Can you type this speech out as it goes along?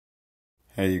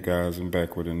Hey you guys, I'm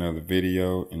back with another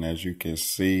video, and as you can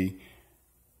see,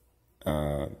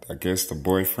 I guess the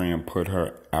boyfriend put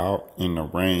her out in the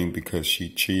rain because she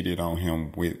cheated on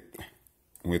him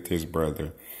with his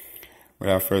brother.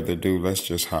 Without further ado, let's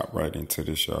just hop right into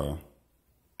this, y'all.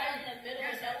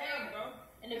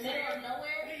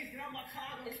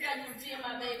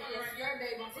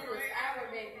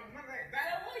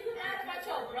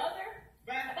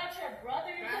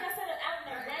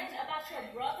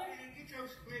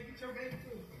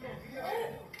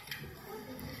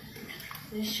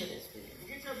 This shit is weird.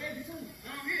 Get your baby too.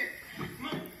 I'm here.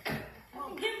 Come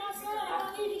on. Get my son. I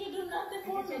don't need you to do nothing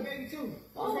for me. Get your baby too.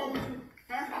 What's wrong with you?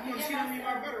 Huh? You want to see on me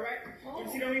my butter, right? You want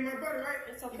to see on me my butter, right?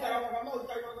 It's okay. You thought I was going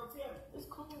to tell me. It's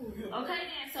cool. Okay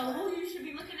then. So who you should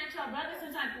be looking at your brother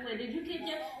some type of way? Did you kick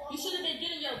your? You should have been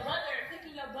getting your brother and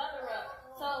picking your brother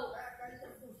up. So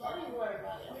don't even worry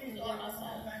about it. I'm gonna get my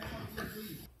son.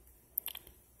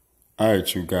 All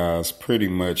right, you guys, pretty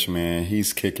much, man,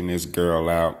 he's kicking this girl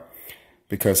out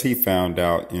because he found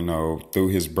out, through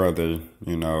his brother,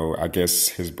 I guess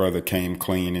his brother came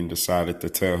clean and decided to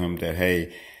tell him that,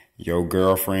 hey, your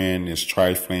girlfriend is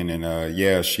trifling and,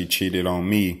 yeah, she cheated on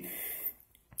me.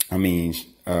 I mean,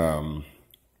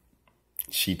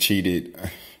 she cheated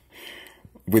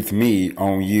with me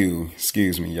on you.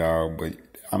 Excuse me, y'all. But,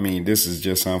 I mean, this is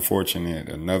just unfortunate.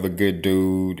 Another good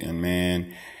dude, and,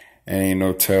 man, ain't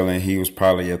no telling, he was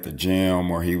probably at the gym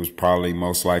or he was probably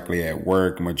most likely at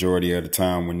work majority of the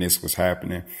time when this was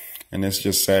happening. And it's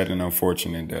just sad and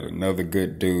unfortunate that another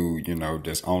good dude,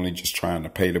 that's only just trying to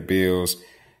pay the bills,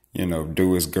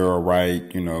 do his girl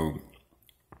right,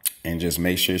 and just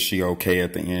make sure she okay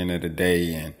at the end of the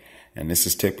day. And this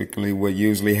is typically what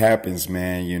usually happens,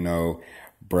 man.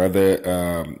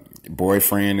 Brother,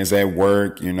 boyfriend is at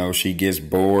work, she gets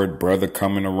bored, brother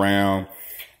coming around.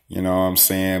 You know what I'm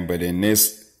saying? But in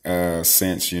this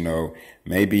sense,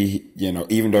 maybe,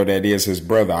 even though that is his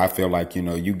brother, I feel like,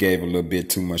 you gave a little bit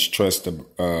too much trust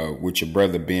with your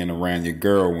brother being around your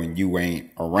girl when you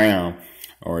ain't around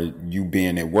or you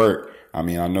being at work. I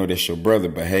mean, I know that's your brother,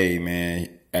 but hey, man,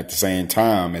 at the same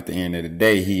time, at the end of the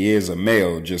day, he is a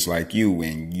male just like you,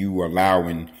 and you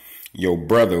allowing your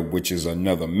brother, which is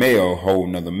another male, whole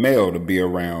another male, to be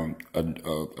around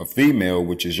a female,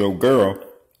 which is your girl.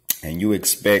 And you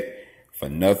expect for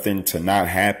nothing to not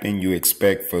happen. You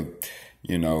expect for,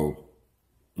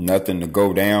 nothing to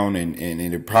go down. And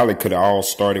it probably could have all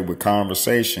started with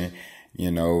conversation.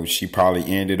 She probably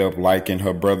ended up liking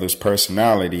her brother's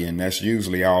personality. And that's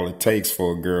usually all it takes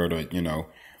for a girl to,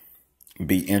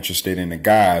 be interested in a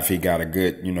guy if he got a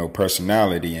good,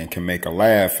 personality and can make her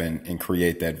laugh and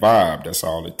create that vibe. That's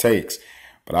all it takes.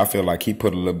 But I feel like he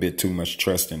put a little bit too much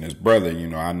trust in his brother.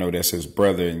 I know that's his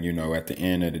brother. And, at the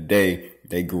end of the day,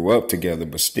 they grew up together.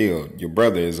 But still, your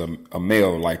brother is a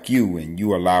male like you, and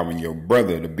you allowing your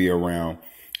brother to be around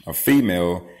a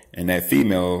female. And that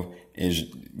female is,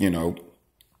 your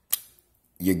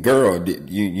girl.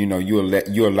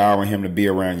 You allowing him to be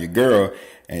around your girl.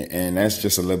 And that's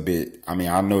just a little bit. I mean,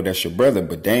 I know that's your brother,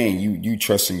 but dang, you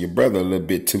trusting your brother a little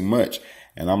bit too much.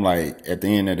 And I'm like, at the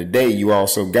end of the day, you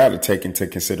also got to take into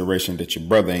consideration that your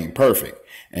brother ain't perfect,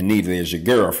 and neither is your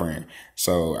girlfriend.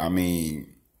 So, I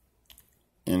mean,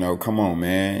 come on,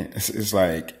 man. It's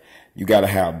like you got to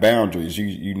have boundaries.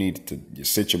 You need to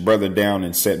sit your brother down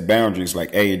and set boundaries.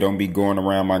 Like, hey, don't be going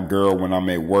around my girl when I'm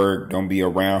at work. Don't be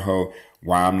around her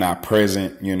while I'm not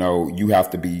present.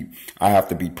 I have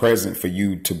to be present for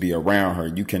you to be around her.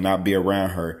 You cannot be around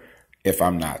her if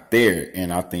I'm not there.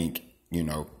 And I think,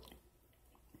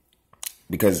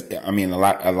 because I mean, a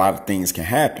lot of things can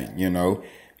happen,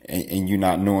 and you're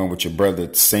not knowing what your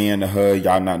brother's saying to her.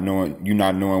 You're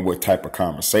not knowing what type of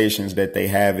conversations that they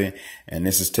having. And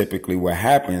this is typically what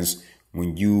happens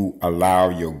when you allow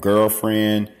your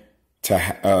girlfriend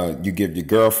to, you give your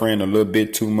girlfriend a little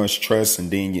bit too much trust,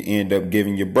 and then you end up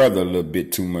giving your brother a little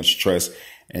bit too much trust,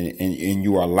 and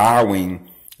you're allowing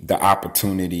the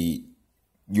opportunity,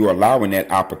 that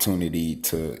opportunity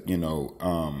to,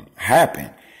 happen.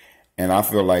 And I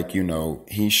feel like,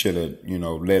 he should have,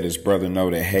 let his brother know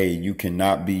that, hey, you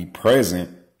cannot be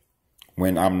present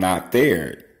when I'm not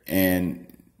there. And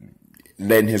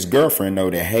letting his girlfriend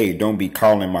know that, hey, don't be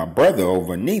calling my brother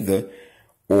over neither,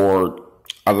 or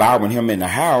allowing him in the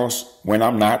house when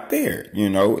I'm not there.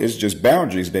 It's just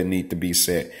boundaries that need to be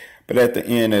set. But at the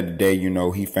end of the day,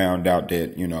 he found out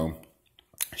that,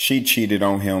 she cheated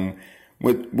on him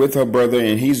with her brother,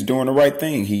 and he's doing the right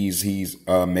thing. He's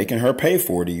making her pay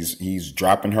for it. He's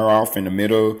dropping her off in the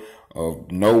middle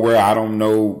of nowhere. I don't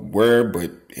know where,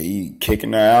 but he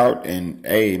kicking her out. And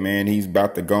hey, man, he's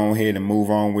about to go ahead and move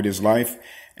on with his life.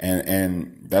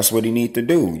 And that's what he need to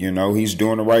do. You know, he's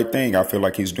doing the right thing. I feel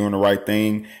like he's doing the right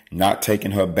thing, not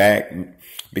taking her back,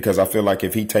 because I feel like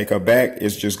if he take her back,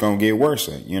 it's just going to get worse.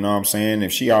 You know what I'm saying?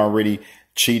 If she already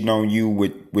cheating on you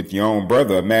with your own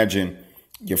brother, imagine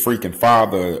your freaking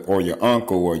father or your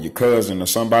uncle or your cousin or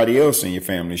somebody else in your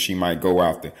family she might go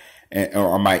after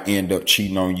or might end up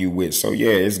cheating on you with. So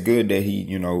yeah, it's good that he,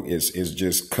 you know, is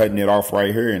just cutting it off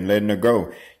right here and letting her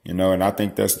go, you know, and I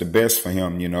think that's the best for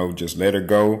him, you know, just let her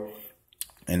go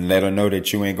and let her know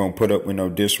that you ain't gonna put up with no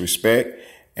disrespect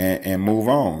and move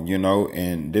on, you know,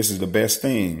 and this is the best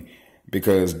thing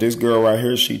because this girl right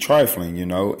here, she trifling, you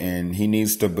know, and he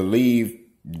needs to believe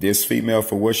this female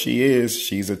for what she is.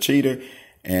 She's a cheater.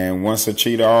 And once a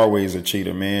cheater, always a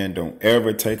cheater, man. Don't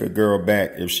ever take a girl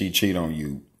back if she cheat on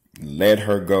you. Let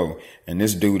her go. And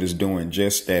this dude is doing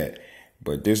just that.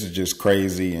 But this is just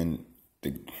crazy. And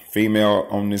the female,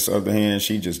 on this other hand,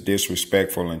 she just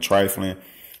disrespectful and trifling.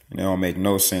 And it don't make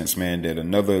no sense, man, that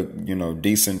another, you know,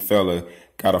 decent fella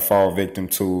got to fall victim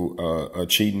to a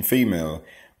cheating female.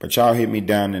 But y'all hit me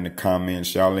down in the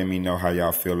comments. Y'all let me know how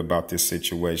y'all feel about this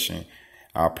situation.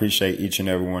 I appreciate each and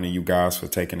every one of you guys for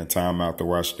taking the time out to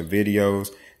watch the videos.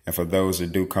 And for those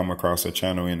that do come across the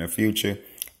channel in the future,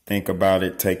 think about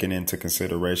it, take it into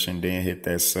consideration, then hit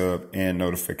that sub and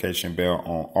notification bell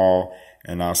on all.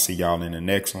 And I'll see y'all in the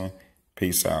next one.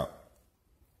 Peace out.